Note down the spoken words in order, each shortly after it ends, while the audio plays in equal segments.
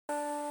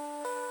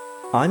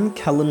I'm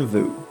Kellen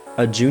Vu,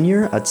 a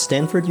junior at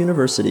Stanford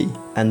University,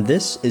 and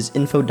this is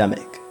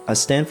Infodemic, a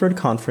Stanford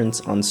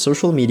conference on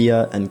social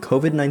media and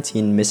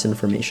COVID-19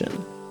 misinformation.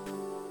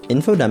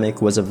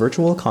 Infodemic was a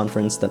virtual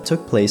conference that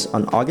took place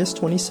on August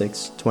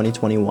 26,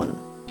 2021,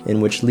 in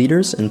which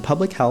leaders in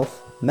public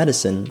health,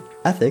 medicine,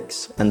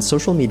 ethics, and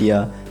social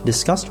media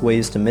discussed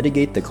ways to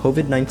mitigate the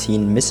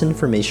COVID-19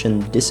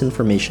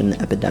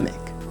 misinformation-disinformation epidemic.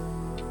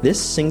 This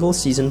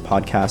single-season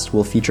podcast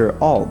will feature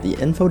all the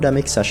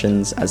Infodemic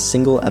sessions as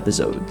single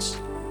episodes.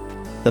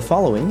 The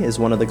following is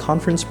one of the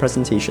conference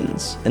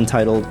presentations,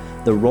 entitled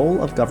The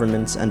Role of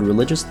Governments and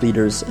Religious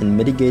Leaders in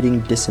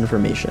Mitigating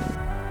Disinformation.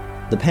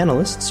 The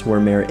panelists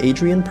were Mayor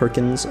Adrian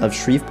Perkins of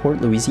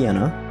Shreveport,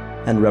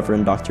 Louisiana, and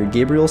Reverend Dr.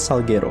 Gabriel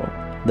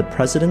Salguero, the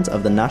president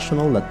of the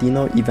National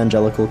Latino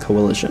Evangelical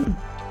Coalition.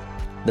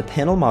 The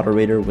panel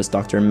moderator was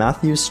Dr.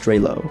 Matthew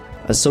Stralow,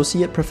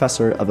 Associate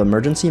Professor of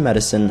Emergency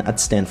Medicine at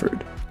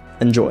Stanford.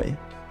 Enjoy.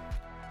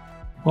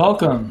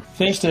 Welcome.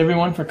 Thanks to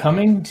everyone for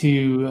coming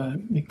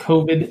to the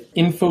COVID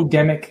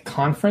Infodemic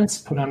Conference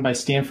put on by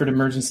Stanford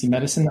Emergency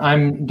Medicine.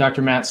 I'm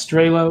Dr. Matt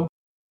Stralow.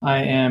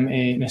 I am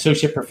an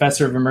Associate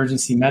Professor of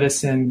Emergency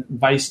Medicine,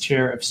 Vice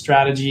Chair of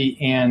Strategy,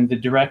 and the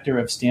Director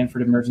of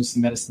Stanford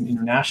Emergency Medicine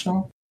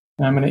International.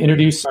 And I'm going to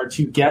introduce our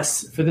two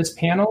guests for this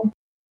panel.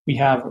 We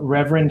have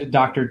Reverend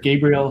Dr.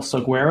 Gabriel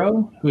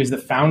Salguero, who is the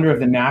founder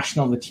of the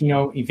National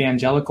Latino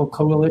Evangelical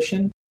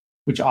Coalition,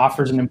 which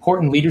offers an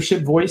important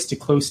leadership voice to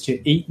close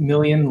to 8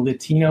 million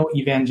Latino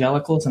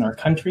evangelicals in our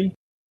country.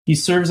 He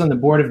serves on the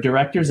board of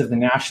directors of the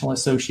National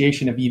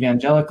Association of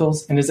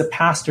Evangelicals and is a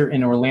pastor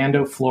in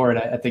Orlando,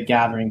 Florida at the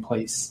Gathering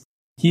Place.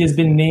 He has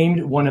been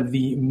named one of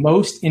the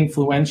most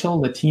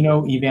influential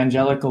Latino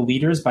evangelical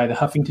leaders by the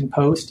Huffington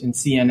Post and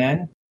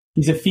CNN.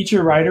 He's a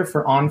feature writer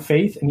for On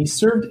Faith, and he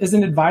served as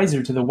an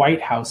advisor to the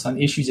White House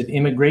on issues of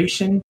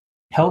immigration,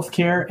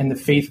 healthcare, and the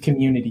faith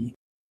community.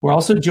 We're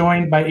also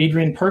joined by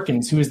Adrian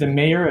Perkins, who is the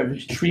mayor of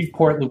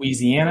Shreveport,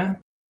 Louisiana.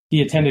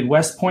 He attended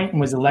West Point and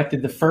was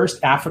elected the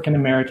first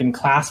African-American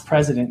class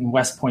president in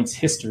West Point's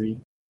history.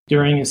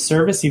 During his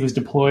service, he was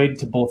deployed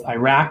to both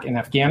Iraq and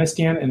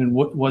Afghanistan and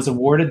was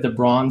awarded the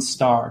Bronze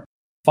Star.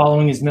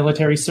 Following his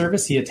military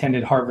service, he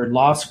attended Harvard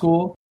Law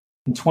School.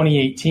 In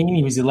 2018,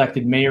 he was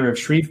elected mayor of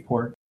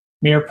Shreveport.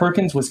 Mayor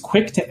Perkins was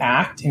quick to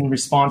act in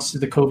response to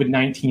the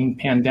COVID-19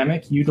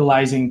 pandemic,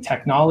 utilizing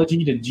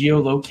technology to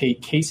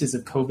geolocate cases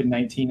of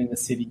COVID-19 in the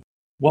city.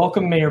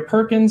 Welcome, Mayor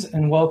Perkins,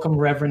 and welcome,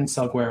 Reverend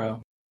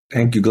Salguero.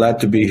 Thank you. Glad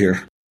to be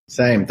here.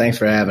 Same. Thanks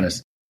for having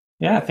us.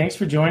 Yeah, thanks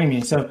for joining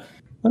me. So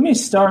let me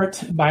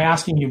start by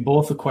asking you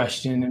both a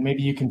question, and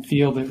maybe you can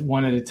field it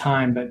one at a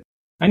time. But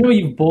I know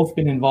you've both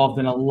been involved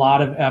in a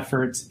lot of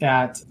efforts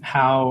at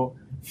how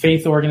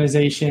faith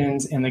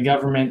organizations and the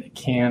government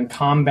can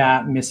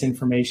combat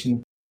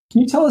misinformation.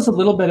 Can you tell us a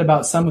little bit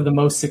about some of the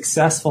most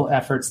successful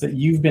efforts that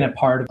you've been a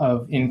part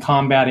of in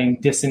combating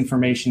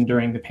disinformation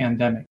during the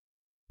pandemic?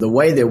 The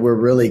way that we're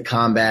really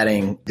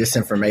combating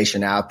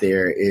disinformation out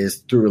there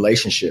is through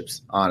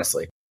relationships,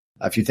 honestly.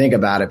 If you think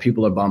about it,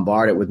 people are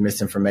bombarded with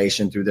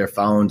misinformation through their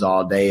phones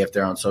all day if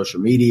they're on social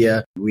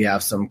media. We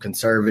have some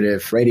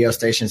conservative radio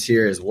stations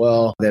here as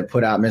well that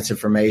put out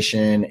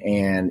misinformation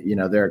and,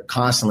 they're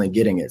constantly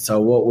getting it.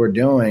 So what we're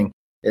doing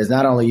is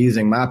not only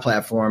using my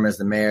platform as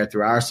the mayor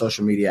through our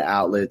social media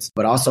outlets,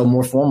 but also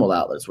more formal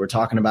outlets. We're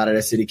talking about it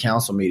at city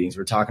council meetings.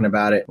 We're talking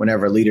about it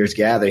whenever leaders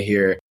gather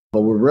here.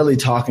 But we're really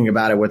talking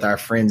about it with our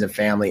friends and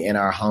family in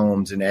our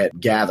homes and at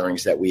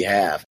gatherings that we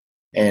have,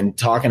 and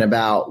talking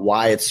about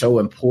why it's so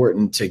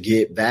important to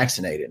get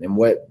vaccinated and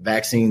what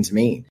vaccines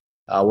mean.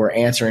 We're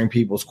answering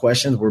people's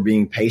questions. We're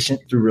being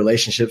patient through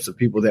relationships with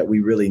people that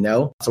we really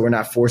know. So we're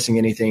not forcing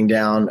anything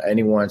down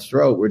anyone's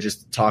throat. We're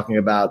just talking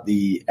about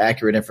the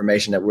accurate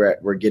information that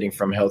we're getting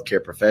from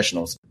healthcare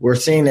professionals. We're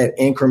seeing that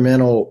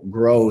incremental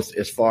growth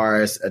as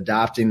far as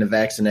adopting the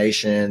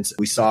vaccinations.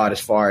 We saw it as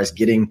far as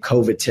getting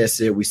COVID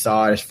tested. We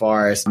saw it as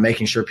far as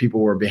making sure people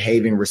were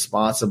behaving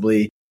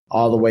responsibly,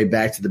 all the way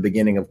back to the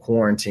beginning of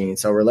quarantine.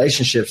 So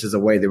relationships is a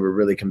way that we're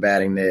really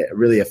combating that, a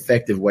really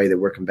effective way that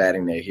we're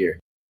combating that here.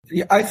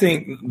 Yeah, I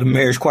think the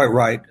mayor's quite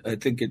right. I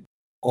think it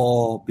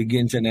all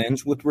begins and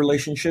ends with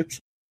relationships.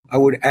 I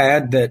would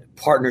add that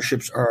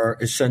partnerships are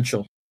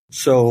essential.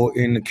 So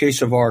in the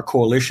case of our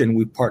coalition,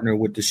 we partner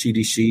with the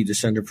CDC, the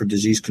Center for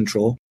Disease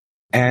Control,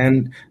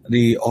 and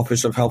the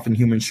Office of Health and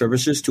Human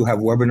Services to have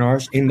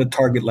webinars in the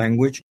target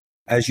language.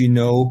 As you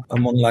know,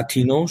 among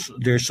Latinos,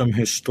 there's some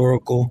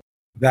historical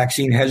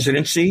vaccine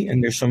hesitancy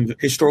and there's some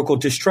historical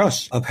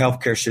distrust of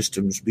healthcare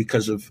systems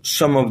because of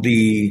some of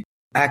the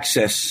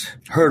access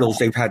hurdles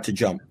they've had to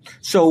jump.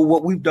 So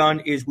what we've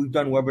done is we've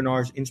done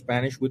webinars in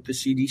Spanish with the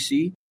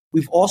CDC.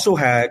 We've also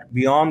had,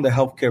 beyond the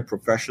healthcare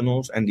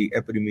professionals and the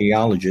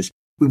epidemiologists,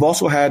 we've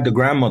also had the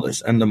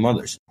grandmothers and the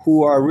mothers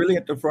who are really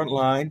at the front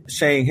line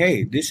saying,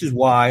 hey, this is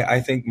why I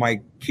think my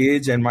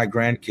kids and my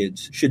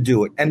grandkids should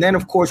do it. And then,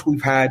 of course,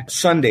 we've had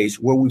Sundays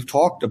where we've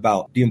talked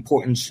about the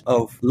importance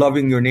of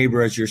loving your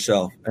neighbor as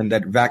yourself and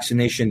that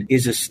vaccination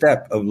is a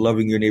step of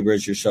loving your neighbor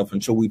as yourself.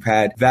 And so we've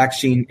had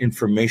vaccine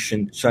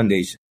information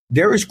Sundays.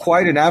 there is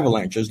quite an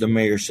avalanche, as the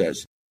mayor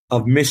says,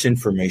 of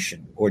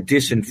misinformation or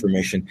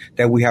disinformation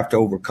that we have to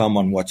overcome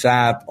on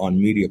WhatsApp, on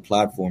media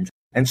platforms.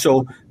 And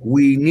so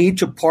we need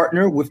to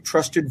partner with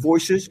trusted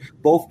voices,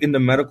 both in the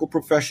medical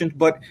profession,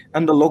 but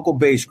on the local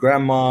base,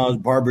 grandmas,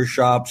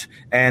 barbershops,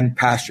 and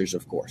pastors,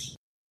 of course.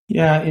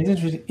 Yeah,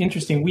 it's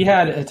interesting. We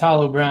had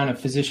Italo Brown, a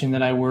physician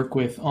that I work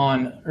with,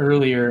 on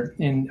earlier,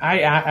 and I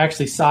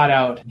actually sought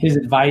out his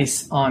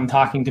advice on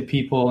talking to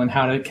people and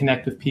how to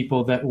connect with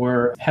people that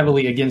were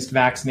heavily against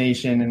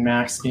vaccination and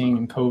masking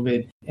and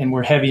COVID and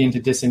were heavy into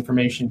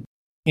disinformation.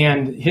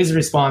 And his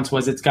response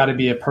was, it's got to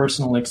be a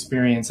personal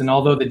experience. And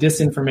although the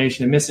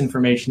disinformation and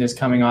misinformation is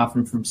coming off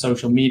from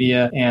social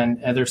media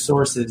and other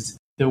sources,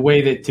 the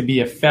way that to be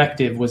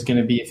effective was going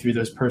to be through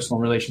those personal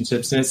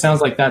relationships. And it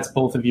sounds like that's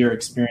both of your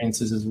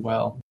experiences as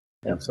well.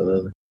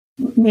 Absolutely.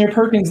 Mayor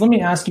Perkins, let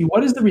me ask you,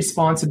 what is the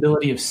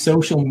responsibility of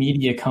social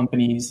media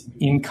companies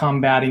in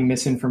combating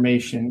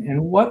misinformation?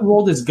 And what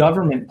role does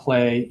government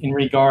play in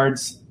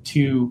regards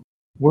to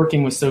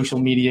working with social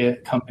media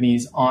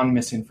companies on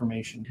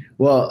misinformation?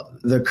 Well,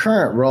 the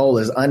current role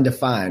is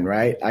undefined,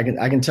 right? I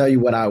can tell you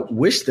what I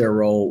wish their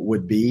role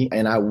would be,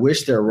 and I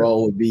wish their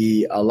role would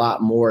be a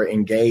lot more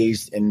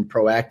engaged and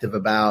proactive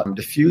about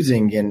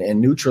diffusing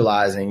and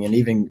neutralizing and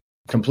even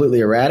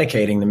completely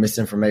eradicating the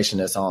misinformation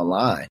that's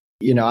online.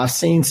 You know, I've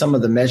seen some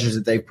of the measures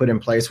that they've put in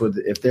place with,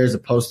 if there's a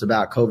post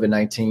about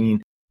COVID-19,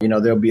 you know,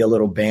 there'll be a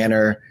little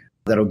banner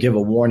that'll give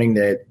a warning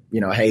that,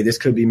 you know, hey, this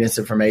could be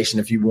misinformation.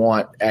 If you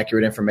want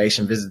accurate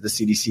information, visit the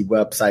CDC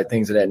website,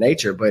 things of that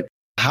nature. But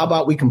how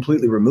about we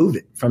completely remove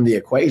it from the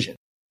equation?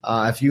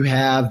 If you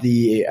have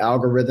the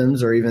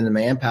algorithms or even the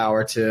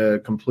manpower to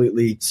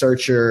completely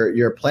search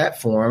your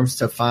platforms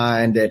to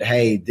find that,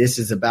 hey, this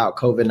is about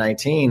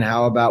COVID-19,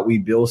 how about we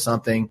build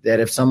something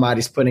that if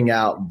somebody's putting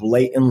out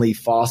blatantly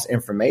false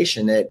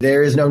information, that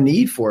there is no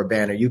need for a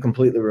banner. You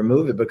completely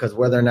remove it, because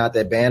whether or not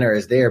that banner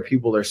is there,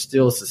 people are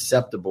still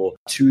susceptible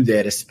to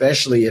that,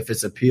 especially if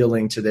it's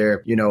appealing to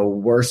their, you know,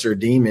 worser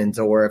demons,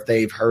 or if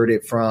they've heard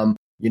it from,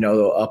 you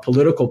know, a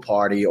political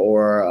party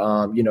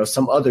or, you know,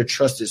 some other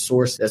trusted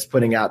source that's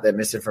putting out that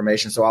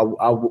misinformation. So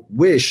I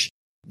wish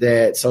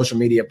that social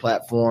media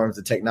platforms,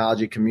 the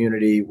technology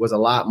community was a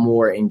lot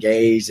more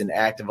engaged and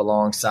active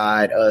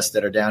alongside us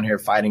that are down here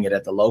fighting it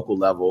at the local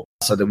level,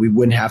 so that we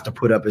wouldn't have to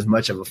put up as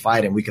much of a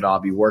fight and we could all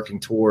be working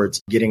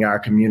towards getting our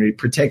community,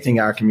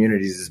 protecting our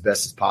communities as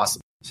best as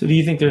possible. So do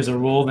you think there's a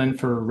role then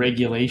for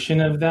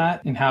regulation of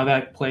that and how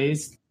that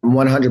plays?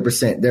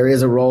 100%. There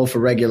is a role for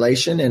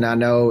regulation. And I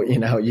know, you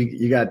know,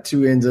 you got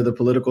two ends of the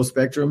political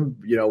spectrum.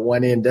 You know,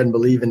 one end doesn't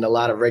believe in a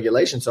lot of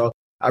regulation. So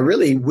I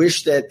really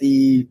wish that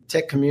the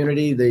tech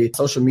community, the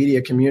social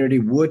media community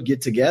would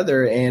get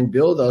together and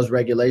build those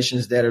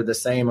regulations that are the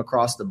same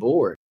across the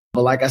board.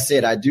 But like I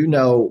said, I do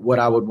know what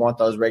I would want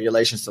those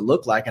regulations to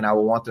look like, and I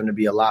would want them to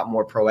be a lot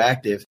more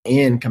proactive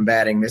in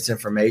combating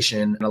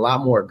misinformation and a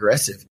lot more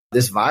aggressive.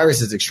 This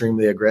virus is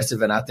extremely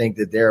aggressive, and I think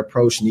that their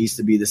approach needs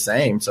to be the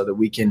same so that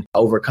we can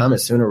overcome it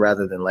sooner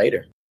rather than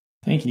later.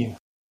 Thank you.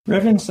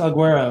 Reverend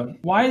Salguero,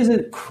 why is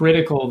it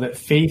critical that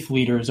faith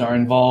leaders are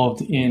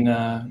involved in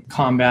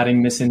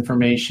combating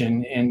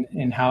misinformation,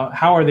 and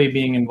how are they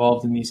being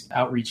involved in these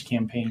outreach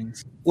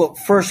campaigns? Well,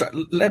 first,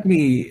 let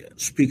me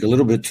speak a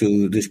little bit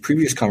to this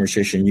previous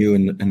conversation you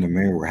and the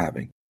mayor were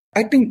having.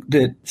 I think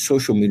that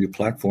social media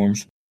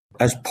platforms,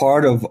 as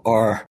part of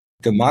our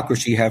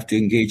democracy, have to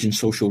engage in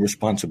social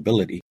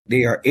responsibility.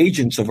 They are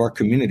agents of our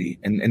community,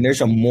 and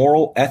there's a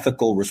moral,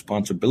 ethical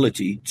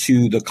responsibility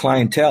to the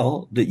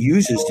clientele that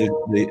uses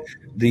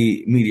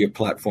the media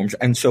platforms.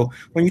 And so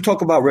when you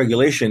talk about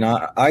regulation,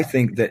 I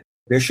think that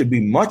there should be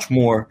much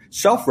more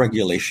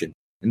self-regulation,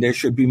 and there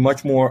should be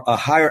much more a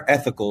higher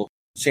ethical.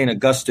 St.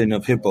 Augustine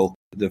of Hippo,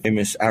 the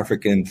famous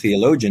African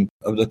theologian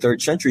of the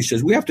 3rd century,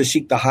 says we have to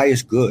seek the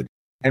highest good.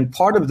 And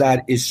part of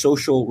that is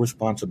social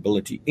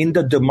responsibility. In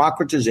the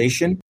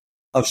democratization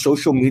of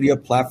social media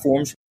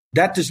platforms,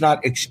 that does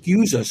not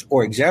excuse us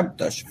or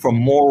exempt us from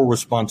moral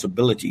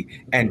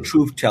responsibility and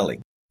truth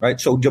telling, right?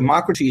 So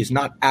democracy is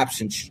not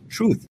absent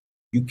truth.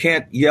 You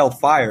can't yell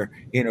fire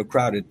in a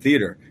crowded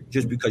theater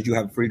just because you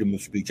have freedom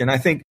of speech. And I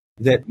think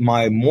that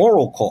my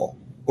moral call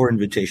or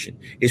invitation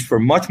is for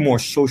much more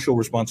social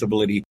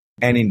responsibility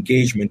and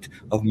engagement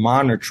of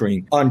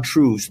monitoring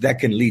untruths that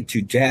can lead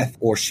to death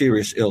or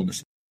serious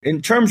illness.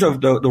 In terms of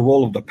the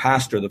role of the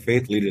pastor, the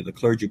faith leader, the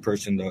clergy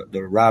person,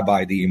 the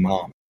rabbi, the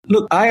imam.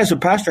 Look, I as a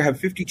pastor have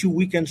 52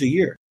 weekends a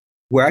year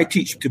where I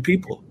teach to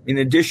people. In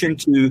addition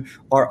to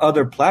our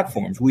other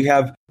platforms, we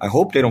have, I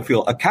hope they don't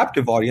feel a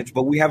captive audience,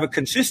 but we have a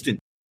consistent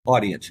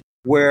audience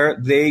where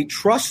they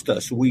trust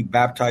us. We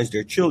baptize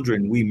their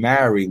children, we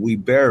marry, we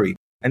bury.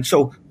 And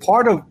so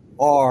part of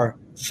our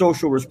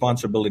social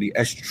responsibility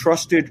as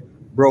trusted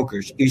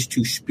brokers is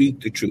to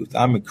speak the truth.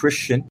 I'm a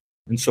Christian,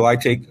 and so I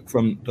take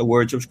from the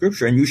words of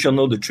Scripture, and you shall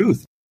know the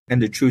truth,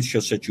 and the truth shall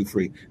set you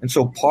free. And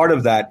so part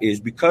of that is,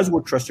 because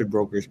we're trusted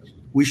brokers,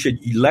 we should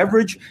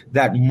leverage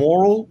that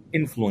moral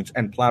influence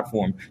and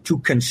platform to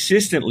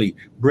consistently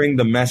bring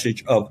the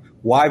message of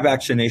why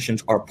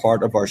vaccinations are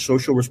part of our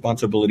social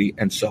responsibility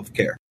and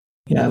self-care.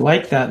 Yeah, I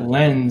like that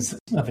lens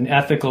of an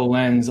ethical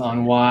lens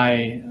on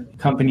why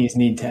companies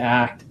need to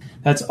act.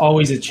 That's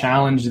always a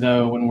challenge,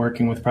 though, when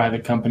working with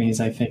private companies,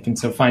 I think. And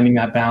so finding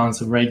that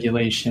balance of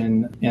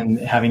regulation and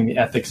having the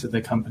ethics of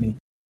the company.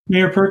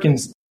 Mayor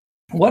Perkins,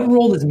 what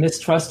role does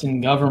mistrust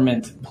in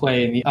government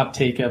play in the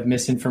uptake of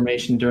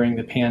misinformation during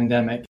the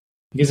pandemic?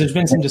 Because there's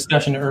been some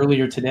discussion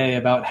earlier today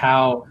about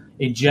how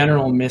a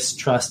general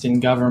mistrust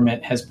in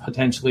government has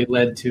potentially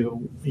led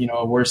to,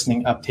 a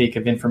worsening uptake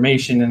of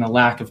information and a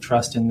lack of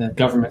trust in the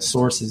government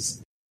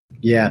sources.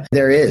 Yeah,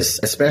 there is,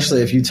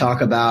 especially if you talk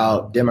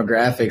about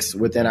demographics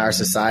within our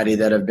society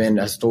that have been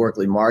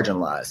historically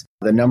marginalized.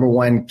 The number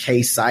one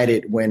case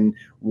cited when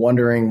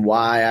wondering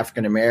why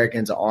African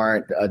Americans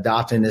aren't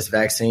adopting this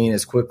vaccine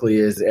as quickly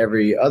as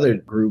every other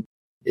group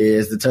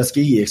is the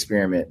Tuskegee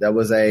experiment. That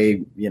was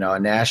a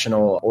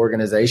national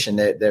organization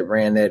that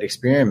ran that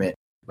experiment.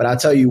 But I'll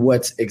tell you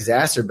what's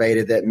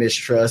exacerbated that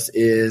mistrust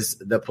is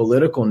the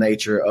political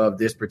nature of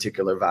this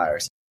particular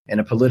virus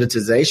and the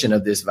politicization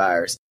of this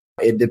virus.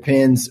 It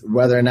depends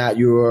whether or not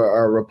you're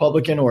a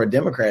Republican or a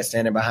Democrat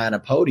standing behind a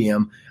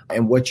podium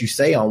and what you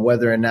say on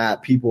whether or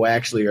not people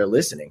actually are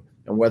listening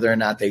and whether or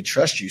not they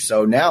trust you.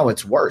 So now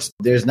it's worse.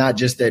 There's not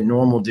just that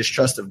normal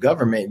distrust of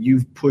government.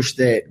 You've pushed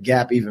that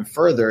gap even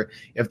further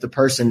if the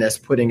person that's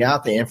putting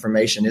out the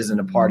information isn't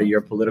a part of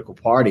your political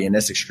party, and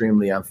that's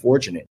extremely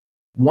unfortunate.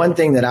 One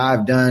thing that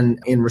I've done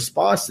in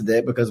response to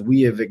that, because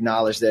we have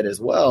acknowledged that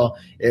as well,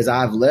 is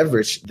I've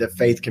leveraged the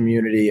faith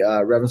community.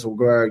 Reverend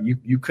Swagura,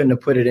 you couldn't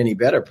have put it any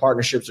better.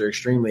 Partnerships are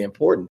extremely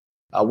important.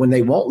 When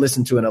they won't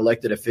listen to an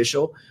elected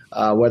official,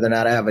 whether or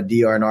not I have a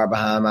D or an R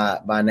behind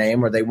my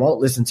name, or they won't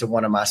listen to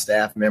one of my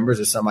staff members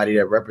or somebody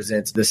that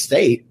represents the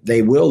state,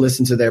 they will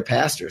listen to their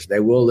pastors. They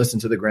will listen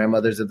to the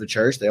grandmothers of the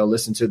church. They'll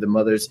listen to the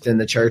mothers in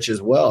the church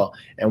as well.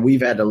 And we've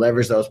had to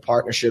leverage those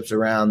partnerships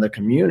around the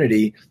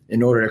community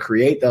in order to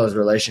create those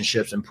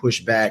relationships and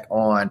push back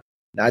on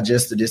not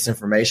just the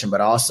disinformation,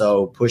 but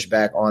also push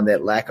back on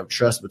that lack of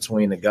trust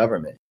between the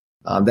government.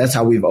 That's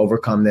how we've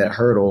overcome that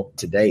hurdle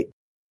to date.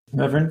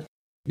 Reverend?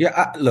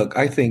 Yeah,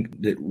 I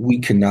think that we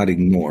cannot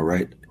ignore,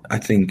 right? I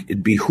think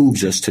it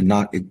behooves us to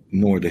not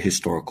ignore the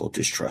historical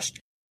distrust.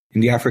 In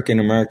the African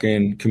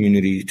American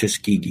community,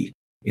 Tuskegee.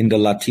 In the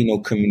Latino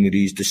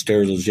communities, the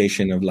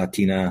sterilization of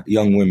Latina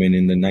young women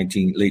in the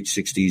late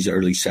 60s,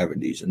 early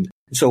 70s. And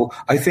so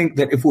I think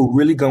that if we're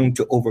really going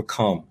to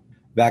overcome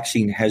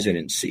vaccine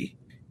hesitancy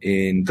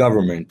in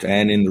government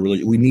and in the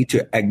religion, we need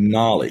to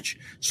acknowledge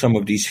some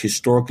of these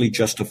historically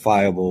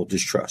justifiable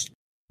distrust.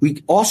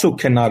 We also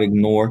cannot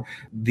ignore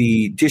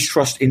the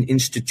distrust in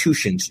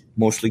institutions,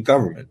 mostly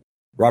government.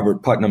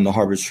 Robert Putnam, the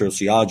Harvard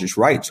sociologist,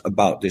 writes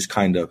about this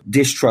kind of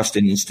distrust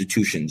in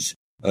institutions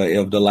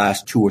of the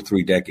last 2 or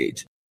 3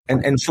 decades.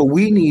 And so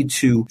we need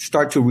to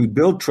start to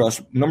rebuild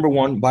trust, number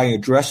one, by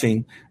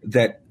addressing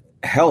that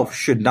health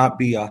should not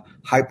be a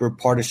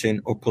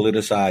hyper-partisan or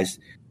politicized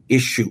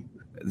issue.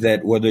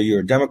 That whether you're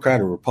a Democrat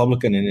or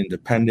Republican and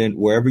independent,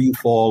 wherever you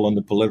fall on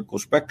the political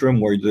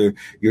spectrum, whether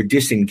you're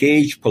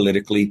disengaged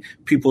politically,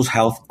 people's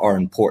health are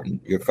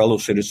important. Your fellow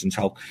citizens'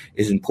 health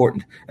is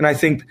important. And I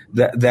think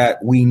that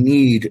we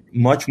need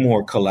much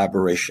more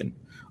collaboration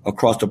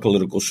across the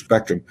political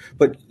spectrum.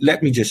 But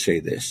let me just say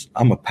this.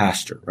 I'm a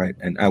pastor, right?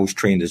 And I was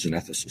trained as an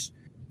ethicist.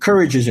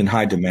 Courage is in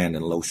high demand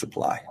and low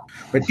supply.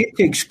 But it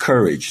takes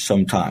courage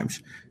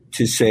sometimes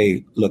to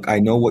say, look, I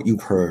know what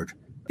you've heard,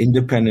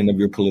 independent of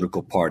your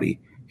political party.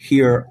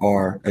 Here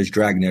are, as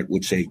Dragnet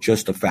would say,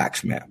 just the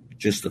facts, ma'am,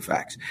 just the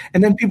facts.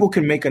 And then people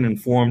can make an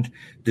informed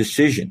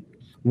decision.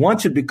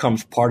 Once it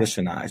becomes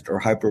partisanized or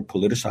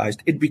hyper-politicized,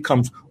 it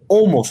becomes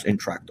almost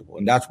intractable.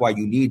 And that's why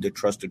you need the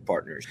trusted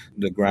partners,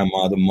 the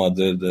grandma, the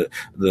mother,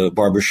 the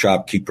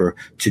barbershop keeper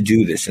to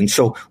do this. And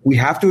so we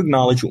have to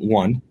acknowledge,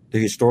 one, the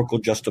historical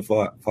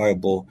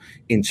justifiable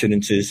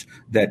incidences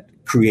that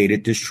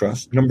created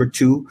distrust. Number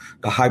two,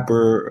 the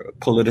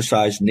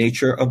hyper-politicized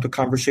nature of the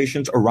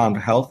conversations around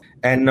health.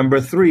 And number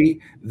three,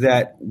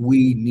 that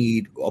we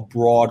need a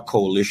broad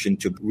coalition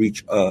to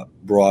reach a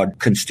broad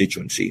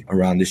constituency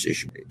around this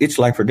issue. It's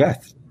life or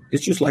death.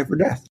 It's just life or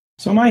death.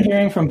 So am I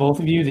hearing from both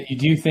of you that you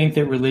do think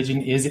that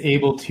religion is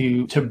able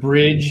to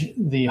bridge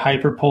the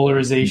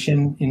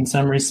hyperpolarization in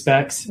some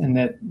respects, and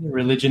that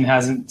religion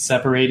hasn't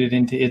separated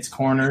into its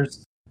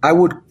corners? I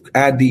would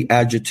add the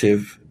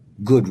adjective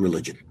good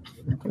religion.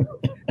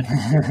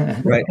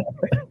 Right?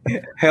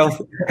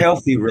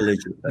 Healthy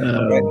religion.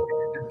 Right?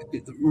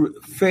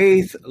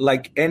 Faith,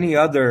 like any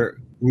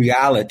other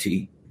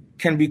reality,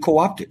 can be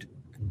co-opted.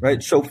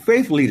 Right? So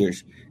faith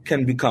leaders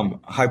can become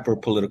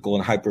hyper-political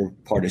and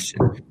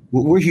hyper-partisan.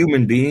 We're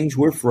human beings.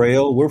 We're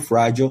frail. We're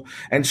fragile.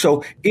 And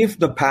so if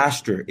the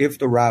pastor, if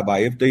the rabbi,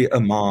 if the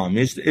imam,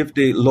 if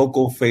the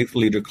local faith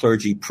leader,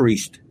 clergy,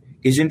 priest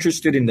is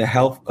interested in the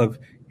health of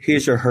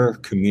his or her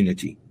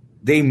community,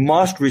 they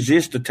must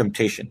resist the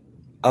temptation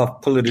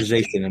of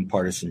politicization and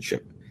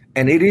partisanship.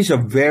 And it is a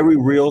very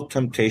real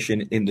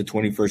temptation in the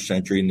 21st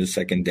century, in the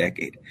second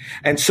decade.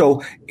 And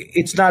so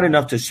it's not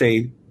enough to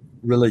say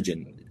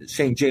religion.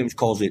 St. James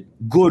calls it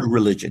good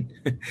religion.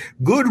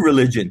 Good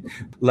religion,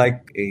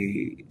 like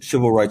a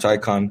civil rights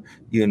icon,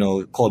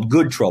 called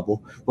Good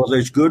Trouble. Well,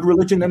 there's good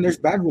religion and there's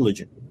bad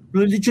religion.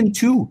 Religion,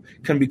 too,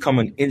 can become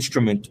an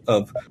instrument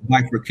of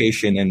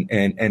bifurcation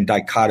and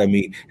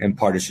dichotomy and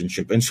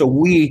partisanship. And so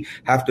we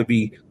have to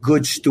be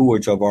good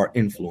stewards of our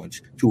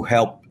influence to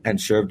help and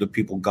serve the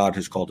people God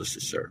has called us to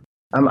serve.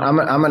 I'm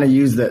going to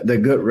use the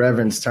good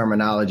reverence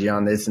terminology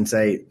on this and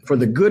say, for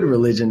the good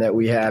religion that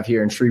we have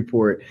here in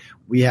Shreveport,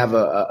 we have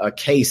a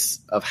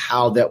case of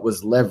how that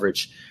was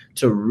leveraged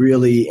to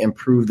really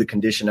improve the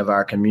condition of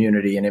our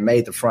community. And it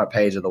made the front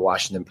page of the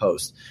Washington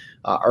Post.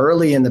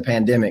 Early in the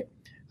pandemic,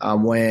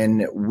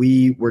 when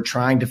we were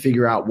trying to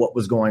figure out what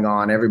was going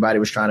on, everybody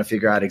was trying to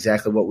figure out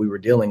exactly what we were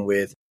dealing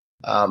with.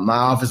 My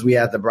office, we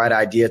had the bright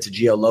idea to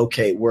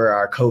geolocate where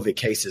our COVID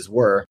cases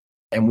were.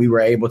 And we were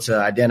able to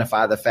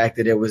identify the fact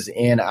that it was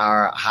in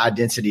our high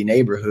density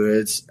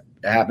neighborhoods.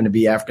 It happened to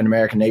be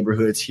African-American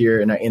neighborhoods here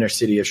in the inner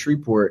city of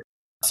Shreveport.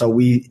 So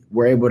we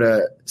were able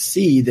to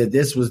see that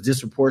this was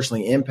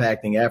disproportionately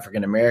impacting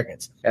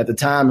African-Americans. At the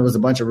time, there was a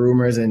bunch of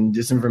rumors and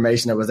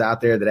disinformation that was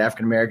out there that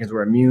African-Americans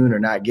were immune or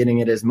not getting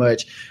it as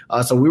much.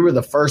 So we were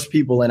the first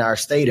people in our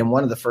state and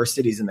one of the first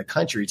cities in the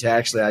country to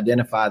actually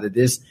identify that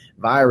this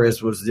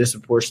virus was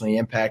disproportionately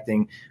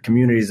impacting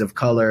communities of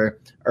color,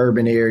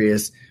 urban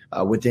areas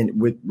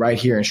right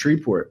here in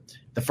Shreveport.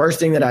 The first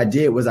thing that I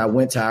did was I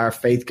went to our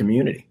faith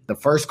community. The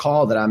first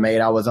call that I made,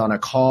 I was on a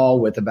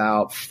call with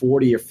about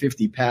 40 or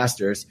 50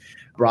 pastors,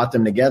 brought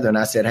them together. And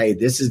I said, hey,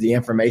 this is the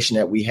information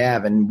that we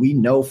have. And we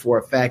know for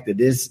a fact that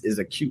this is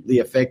acutely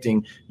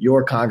affecting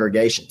your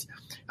congregations.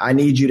 I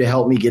need you to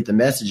help me get the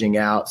messaging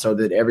out so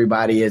that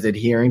everybody is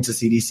adhering to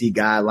CDC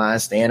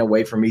guidelines, staying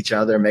away from each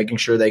other, making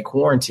sure they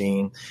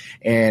quarantine.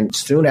 And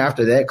soon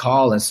after that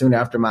call and soon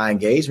after my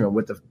engagement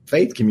with the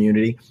faith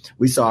community,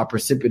 we saw a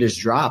precipitous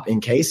drop in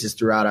cases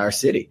throughout our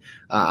city.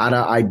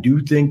 I do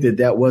think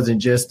that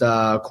wasn't just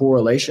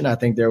correlation. I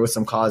think there was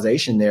some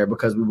causation there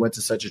because we went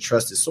to such a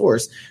trusted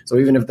source. So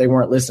even if they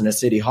weren't listening to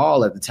City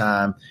Hall at the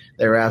time,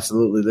 they were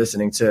absolutely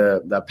listening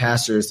to the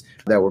pastors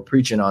that were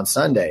preaching on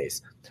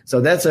Sundays. So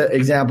that's an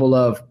example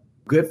of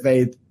good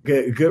faith,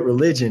 good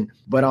religion.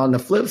 But on the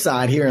flip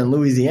side, here in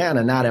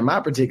Louisiana, not in my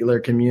particular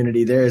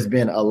community, there has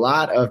been a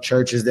lot of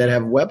churches that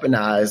have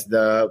weaponized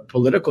the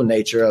political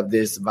nature of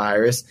this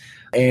virus.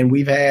 And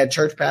we've had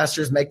church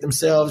pastors make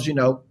themselves,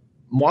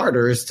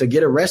 martyrs to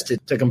get arrested,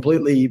 to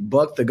completely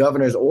buck the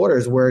governor's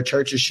orders where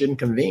churches shouldn't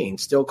convene,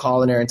 still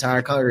calling their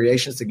entire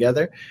congregations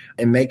together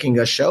and making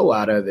a show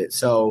out of it.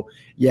 So,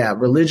 yeah,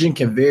 religion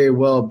can very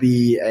well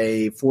be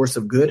a force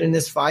of good in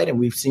this fight. And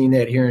we've seen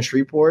that here in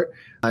Shreveport,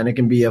 and it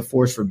can be a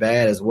force for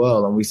bad as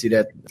well. And we see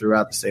that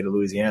throughout the state of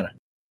Louisiana.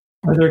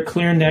 Are there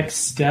clear next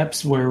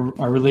steps where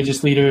our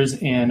religious leaders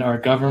and our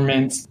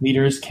government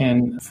leaders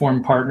can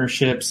form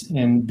partnerships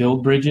and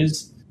build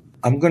bridges?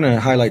 I'm going to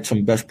highlight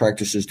some best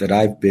practices that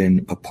I've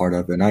been a part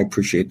of, and I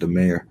appreciate the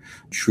mayor,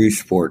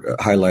 Shreveport,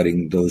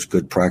 highlighting those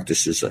good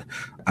practices.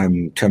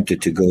 I'm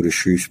tempted to go to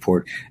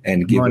Shreveport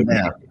and give him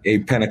a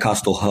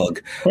Pentecostal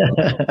hug.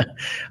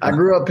 I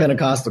grew up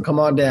Pentecostal. Come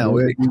on down.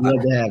 We'd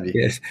love to have you.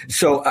 Yes.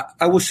 So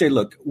I will say,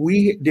 look,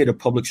 we did a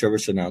public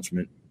service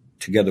announcement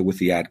together with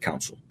the Ad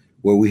Council,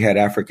 where we had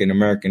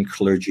African-American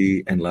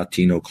clergy and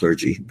Latino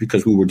clergy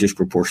because we were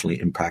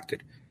disproportionately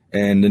impacted.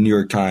 And the New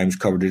York Times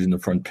covered it in the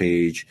front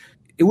page.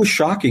 It was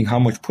shocking how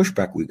much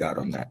pushback we got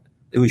on that.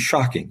 It was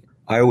shocking.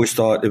 I always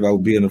thought if I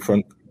would be in the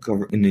front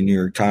cover in the New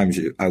York Times,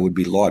 I would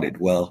be lauded.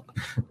 Well,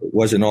 it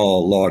wasn't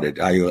all lauded,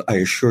 I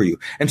assure you.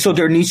 And so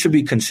there needs to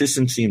be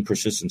consistency and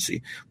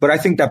persistency. But I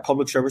think that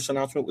public service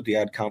announcement with the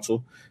Ad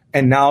Council,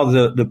 and now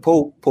the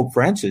Pope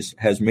Francis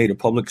has made a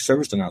public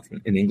service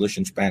announcement in English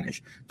and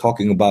Spanish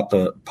talking about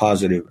the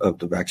positive of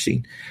the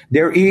vaccine.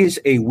 There is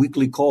a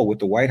weekly call with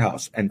the White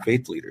House and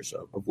faith leaders,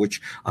 of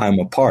which I'm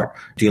a part,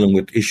 dealing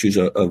with issues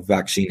of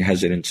vaccine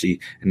hesitancy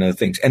and other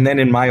things. And then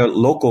in my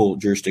local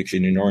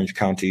jurisdiction in Orange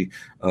County,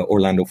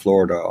 Orlando,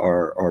 Florida,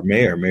 our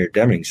mayor, Mayor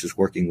Demings, is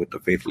working with the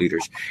faith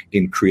leaders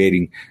in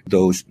creating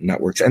those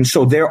networks. And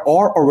so there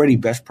are already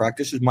best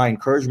practices. My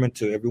encouragement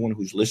to everyone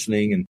who's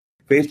listening and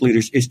faith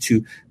leaders is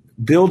to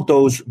build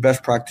those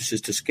best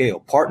practices to scale.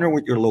 Partner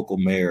with your local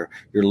mayor,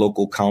 your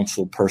local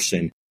council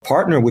person.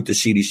 Partner with the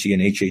CDC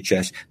and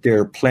HHS. There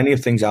are plenty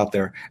of things out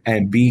there,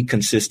 and be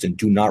consistent.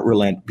 Do not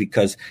relent,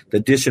 because the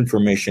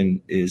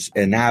disinformation is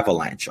an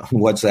avalanche on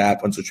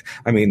WhatsApp.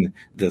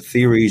 The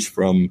theories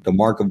from the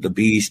mark of the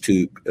beast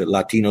to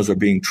Latinos are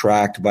being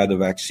tracked by the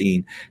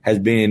vaccine has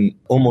been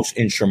almost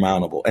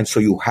insurmountable. And so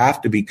you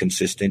have to be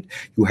consistent.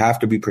 You have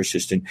to be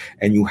persistent,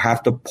 and you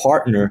have to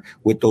partner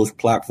with those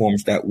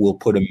platforms that will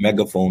put a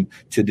megaphone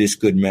to this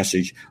good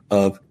message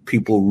of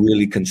people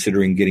really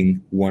considering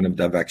getting one of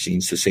the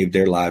vaccines to save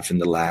their lives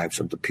and the lives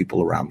of the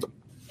people around them.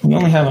 We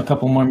only have a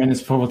couple more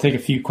minutes before we'll take a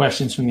few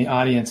questions from the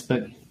audience,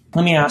 but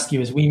let me ask you,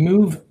 as we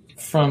move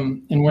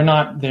from, and we're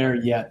not there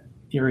yet,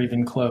 or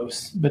even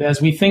close, but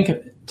as we think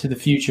to the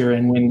future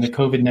and when the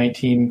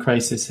COVID-19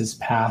 crisis has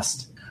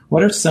passed,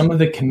 What are some of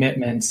the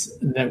commitments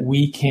that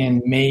we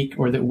can make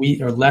or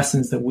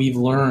lessons that we've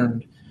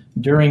learned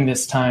during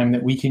this time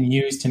that we can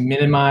use to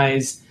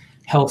minimize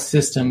health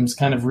systems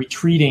kind of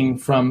retreating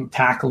from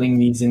tackling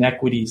these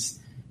inequities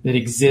that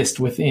exist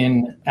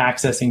within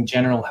accessing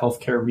general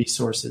healthcare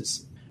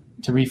resources?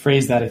 To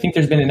rephrase that, I think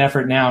there's been an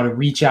effort now to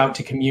reach out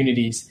to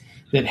communities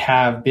that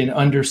have been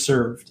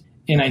underserved.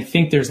 And I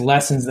think there's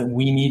lessons that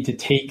we need to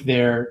take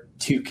there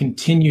to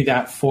continue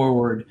that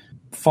forward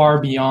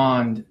far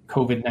beyond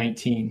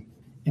COVID-19.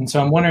 And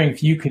so I'm wondering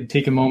if you could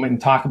take a moment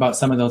and talk about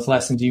some of those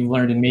lessons you've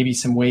learned and maybe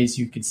some ways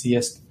you could see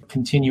us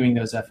continuing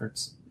those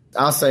efforts.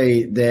 I'll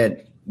say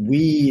that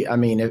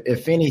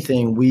if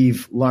anything,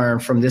 we've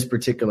learned from this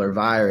particular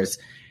virus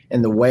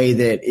and the way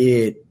that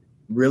it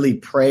really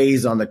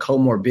preys on the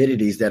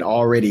comorbidities that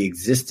already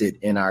existed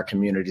in our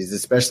communities,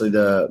 especially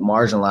the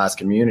marginalized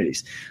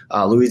communities.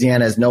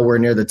 Louisiana is nowhere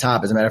near the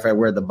top. As a matter of fact,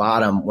 we're at the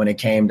bottom when it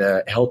came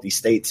to healthy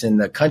states in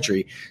the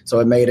country. So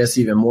it made us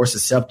even more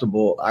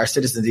susceptible, our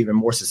citizens even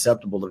more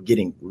susceptible of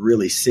getting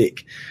really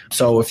sick.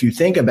 So if you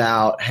think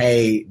about,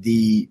 hey,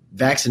 the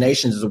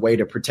vaccinations is a way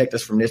to protect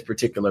us from this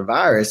particular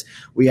virus,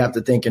 we have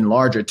to think in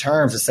larger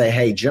terms to say,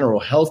 hey, general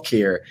health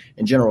care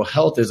and general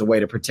health is a way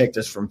to protect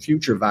us from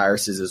future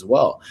viruses as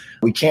well.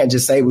 We can't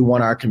just say we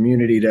want our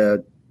community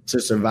to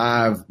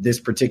survive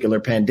this particular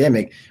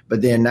pandemic,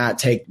 but then not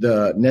take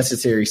the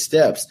necessary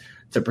steps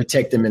to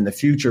protect them in the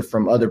future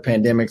from other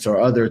pandemics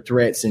or other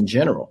threats in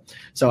general.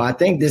 So I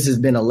think this has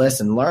been a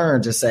lesson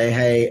learned to say,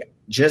 hey,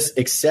 just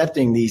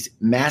accepting these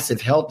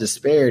massive health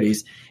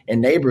disparities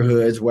in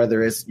neighborhoods,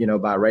 whether it's,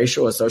 by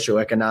racial or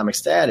socioeconomic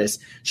status,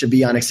 should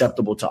be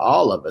unacceptable to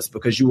all of us,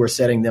 because you are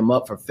setting them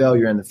up for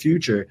failure in the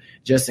future,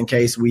 just in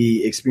case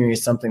we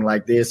experience something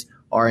like this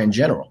or in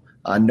general.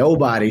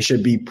 Nobody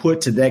should be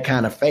put to that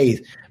kind of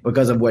faith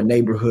because of what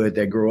neighborhood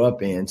they grew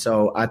up in.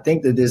 So I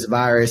think that this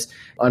virus,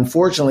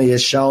 unfortunately,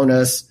 has shown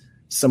us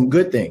some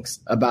good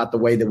things about the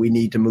way that we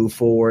need to move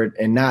forward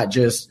and not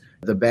just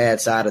the bad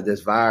side of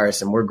this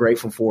virus. And we're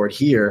grateful for it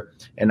here.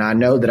 And I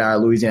know that our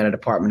Louisiana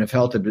Department of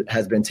Health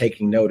has been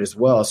taking note as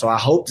well. So I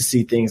hope to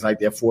see things like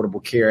the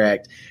Affordable Care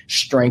Act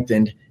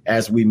strengthened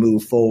as we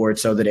move forward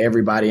so that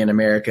everybody in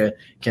America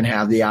can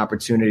have the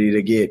opportunity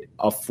to get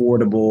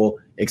affordable,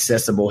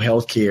 accessible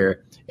health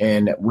care.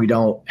 And we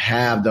don't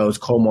have those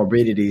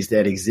comorbidities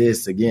that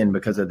exist, again,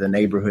 because of the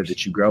neighborhood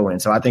that you grow in.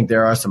 So I think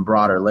there are some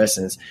broader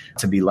lessons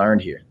to be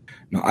learned here.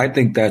 No, I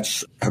think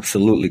that's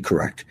absolutely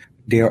correct.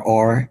 There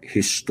are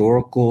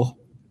historical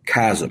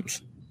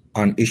chasms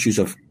on issues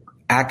of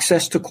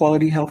access to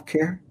quality health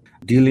care,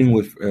 dealing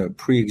with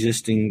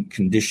pre-existing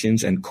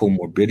conditions and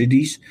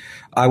comorbidities.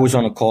 I was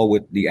on a call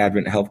with the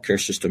Advent healthcare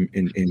system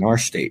in our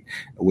state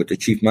with the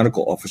chief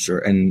medical officer.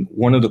 And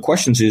one of the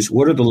questions is,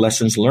 what are the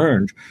lessons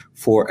learned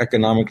for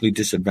economically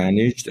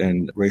disadvantaged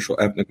and racial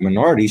ethnic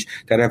minorities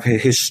that have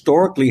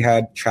historically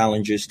had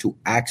challenges to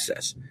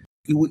access?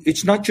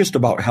 It's not just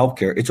about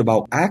healthcare. It's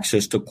about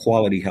access to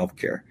quality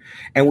healthcare.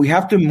 And we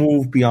have to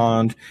move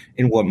beyond,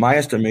 in what my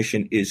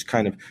estimation is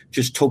kind of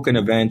just token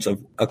events of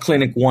a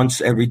clinic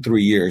once every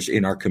 3 years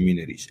in our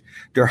communities.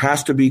 There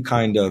has to be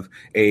kind of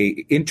a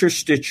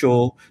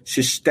interstitial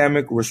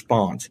systemic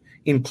response,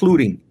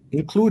 including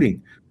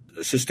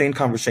sustained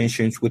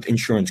conversations with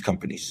insurance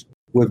companies,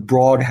 with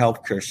broad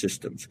healthcare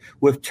systems,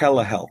 with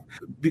telehealth,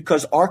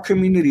 because our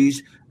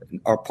communities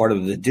are part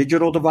of the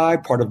digital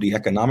divide, part of the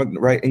economic,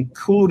 right,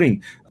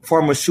 including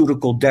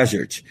pharmaceutical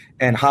deserts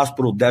and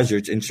hospital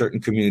deserts in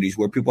certain communities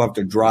where people have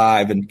to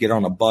drive and get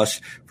on a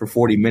bus for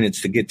 40 minutes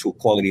to get to a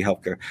quality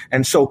healthcare.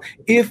 And so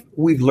if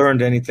we've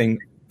learned anything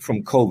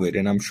from COVID,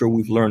 and I'm sure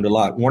we've learned a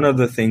lot, one of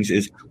the things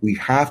is we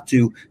have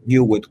to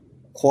deal with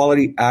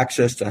quality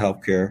access to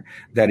healthcare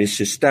that is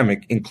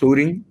systemic,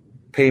 including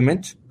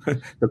payment,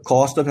 the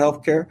cost of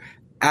healthcare,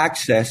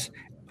 access,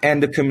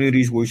 and the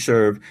communities we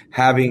serve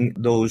having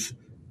those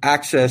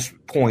access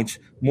points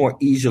more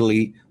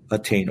easily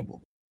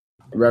attainable.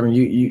 Reverend,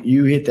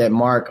 you hit that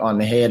mark on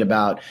the head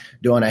about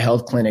doing a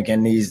health clinic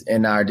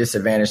in our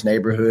disadvantaged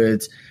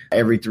neighborhoods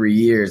every 3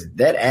 years.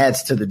 That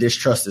adds to the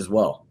distrust as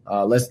well.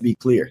 Let's be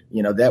clear.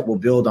 That will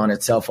build on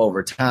itself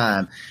over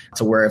time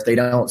to where if they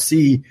don't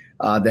see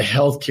the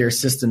healthcare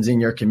systems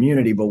in your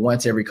community, but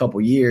once every couple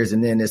of years,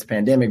 and then this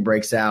pandemic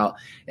breaks out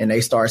and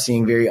they start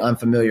seeing very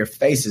unfamiliar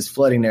faces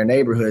flooding their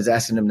neighborhoods,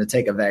 asking them to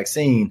take a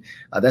vaccine,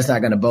 that's not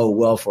going to bode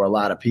well for a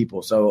lot of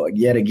people. So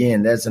yet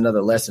again, that's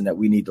another lesson that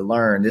we need to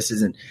learn. This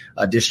isn't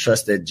a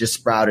distrust that just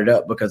sprouted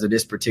up because of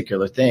this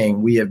particular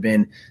thing. We have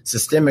been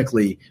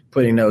systemically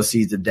putting those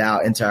seeds of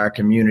doubt into our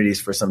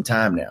communities for some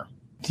time now.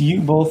 Do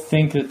you both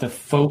think that the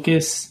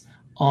focus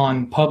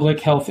on public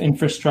health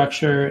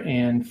infrastructure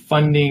and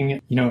funding,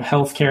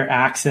 healthcare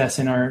access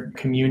in our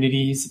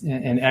communities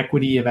and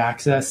equity of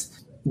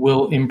access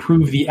will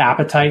improve the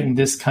appetite in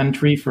this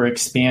country for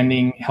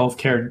expanding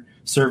healthcare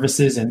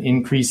services and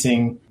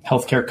increasing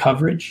healthcare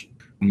coverage?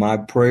 My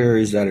prayer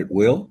is that it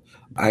will.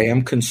 I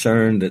am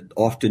concerned that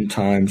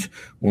oftentimes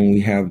when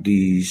we have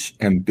these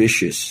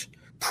ambitious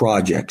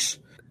projects,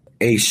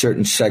 a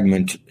certain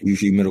segment,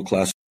 usually middle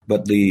class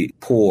but the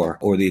poor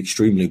or the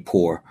extremely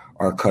poor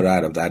are cut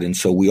out of that. And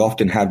so we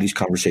often have these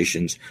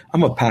conversations.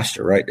 I'm a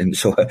pastor, right? And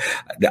so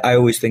I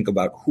always think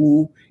about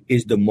who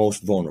is the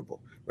most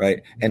vulnerable,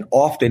 right? And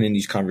often in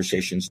these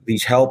conversations,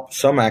 these help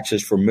some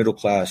access for middle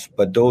class,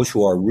 but those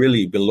who are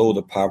really below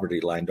the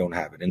poverty line don't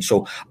have it. And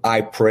so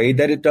I pray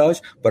that it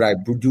does, but I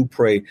do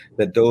pray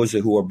that those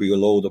who are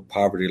below the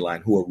poverty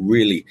line, who are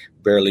really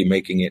barely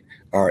making it,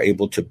 are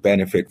able to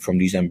benefit from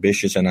these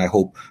ambitious and I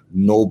hope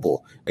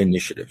noble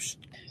initiatives.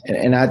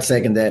 And I'd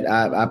second that.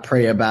 I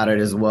pray about it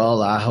as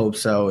well. I hope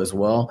so as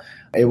well.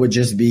 It would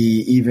just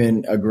be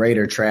even a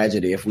greater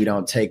tragedy if we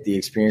don't take the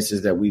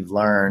experiences that we've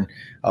learned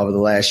over the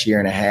last year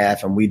and a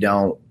half and we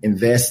don't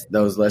invest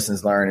those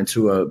lessons learned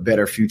into a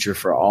better future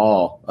for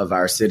all of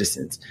our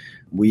citizens.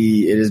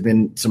 It has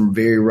been some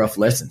very rough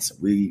lessons.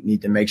 We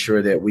need to make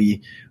sure that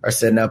we are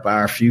setting up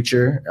our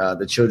future,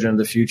 the children of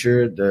the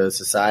future, the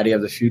society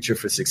of the future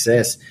for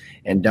success,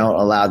 and don't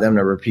allow them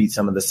to repeat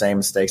some of the same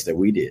mistakes that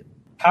we did.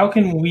 How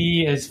can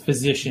we as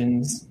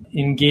physicians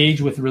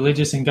engage with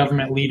religious and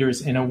government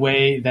leaders in a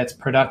way that's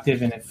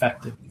productive and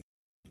effective?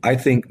 I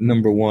think,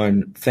 number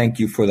one, thank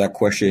you for that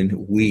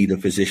question, we, the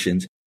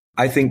physicians.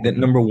 I think that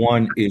number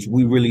one is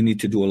we really need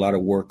to do a lot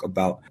of work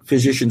about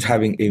physicians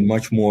having a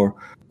much more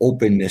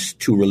openness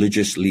to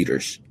religious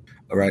leaders.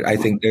 All right. I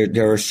think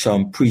there are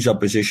some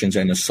presuppositions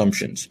and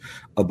assumptions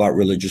about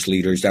religious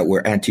leaders that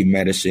were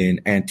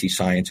anti-medicine,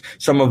 anti-science.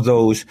 Some of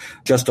those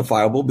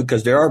justifiable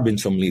because there have been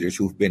some leaders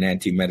who've been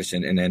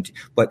anti-medicine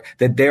but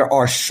that there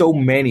are so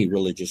many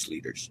religious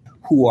leaders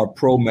who are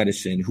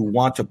pro-medicine, who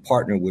want to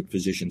partner with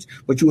physicians.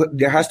 But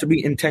there has to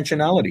be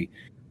intentionality.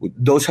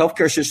 Those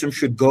healthcare systems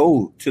should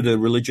go to the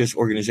religious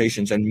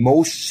organizations, and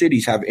most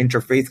cities have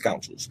interfaith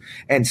councils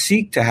and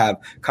seek to have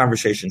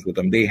conversations with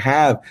them. They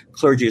have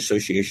clergy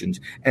associations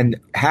and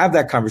have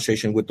that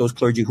conversation with those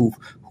clergy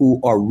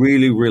who are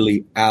really,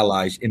 really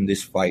allies in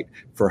this fight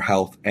for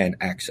health and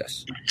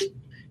access.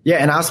 Yeah,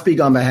 and I'll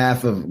speak on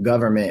behalf of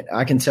government.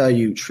 I can tell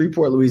you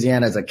Shreveport,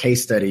 Louisiana is a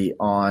case study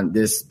on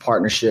this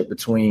partnership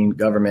between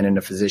government and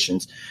the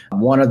physicians.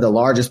 One of the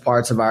largest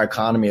parts of our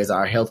economy is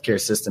our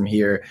healthcare system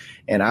here,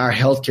 and our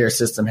healthcare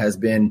system has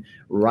been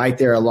right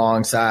there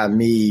alongside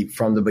me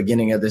from the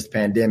beginning of this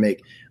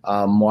pandemic,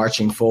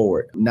 marching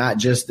forward. Not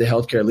just the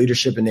healthcare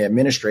leadership and the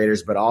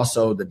administrators, but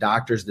also the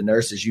doctors, the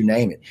nurses, you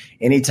name it.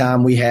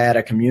 Anytime we had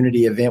a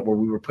community event where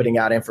we were putting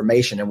out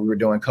information and we were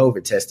doing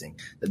COVID testing,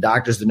 the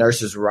doctors, the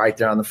nurses were right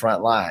there on the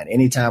front line.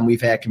 Anytime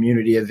we've had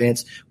community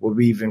events where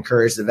we've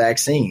encouraged the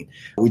vaccine,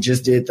 we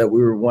just did that.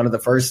 We were one of the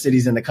first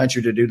cities in the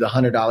country to do the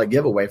 $100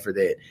 giveaway for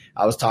that.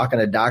 I was talking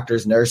to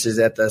doctors, nurses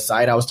at the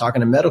site. I was talking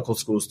to medical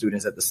school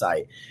students at the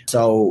site.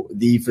 So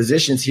the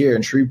physicians here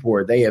in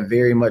Shreveport, they have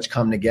very much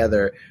come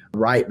together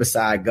right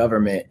beside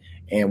government,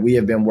 and we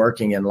have been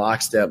working in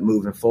lockstep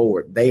moving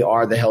forward. They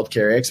are the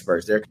healthcare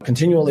experts. They're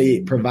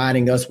continually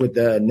providing us with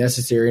the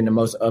necessary and the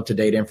most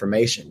up-to-date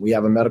information. We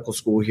have a medical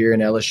school here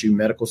in LSU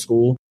Medical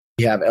School.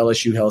 We have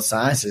LSU Health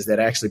Sciences that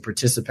actually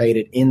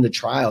participated in the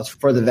trials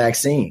for the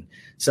vaccine.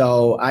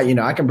 So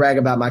I can brag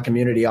about my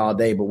community all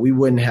day, but we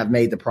wouldn't have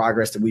made the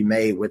progress that we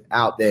made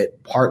without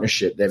that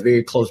partnership, that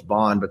very close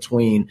bond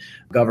between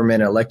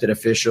government, elected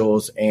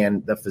officials,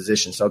 and the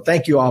physicians. So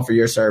thank you all for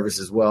your service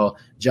as well,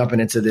 jumping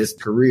into this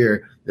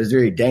career that's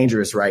very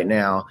dangerous right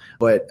now.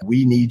 But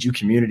we need you,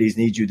 communities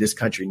need you, this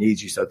country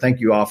needs you. So thank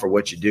you all for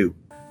what you do.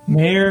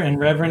 Mayor and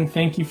Reverend,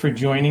 thank you for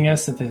joining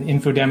us at the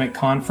Infodemic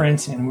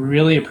Conference, and we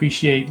really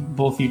appreciate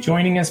both you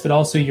joining us, but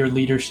also your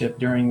leadership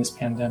during this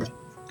pandemic.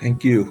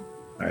 Thank you.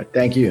 All right,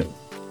 thank you.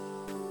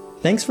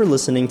 Thanks for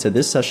listening to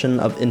this session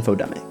of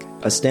Infodemic,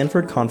 a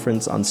Stanford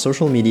conference on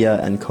social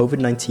media and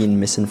COVID-19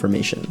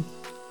 misinformation.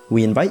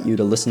 We invite you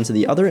to listen to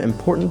the other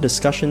important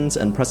discussions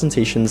and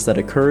presentations that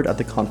occurred at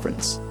the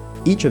conference,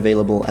 each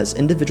available as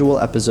individual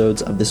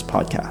episodes of this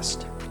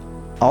podcast.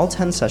 All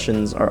 10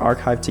 sessions are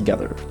archived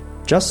together.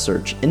 Just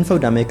search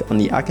Infodemic on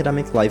the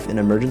Academic Life in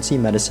Emergency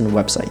Medicine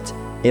website,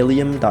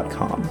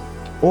 allium.com,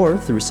 or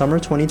through summer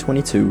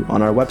 2022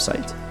 on our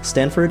website,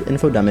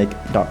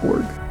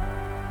 stanfordinfodemic.org.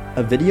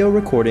 A video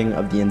recording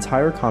of the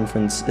entire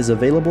conference is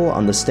available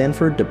on the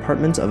Stanford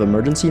Department of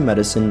Emergency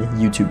Medicine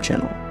YouTube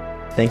channel.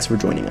 Thanks for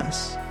joining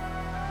us.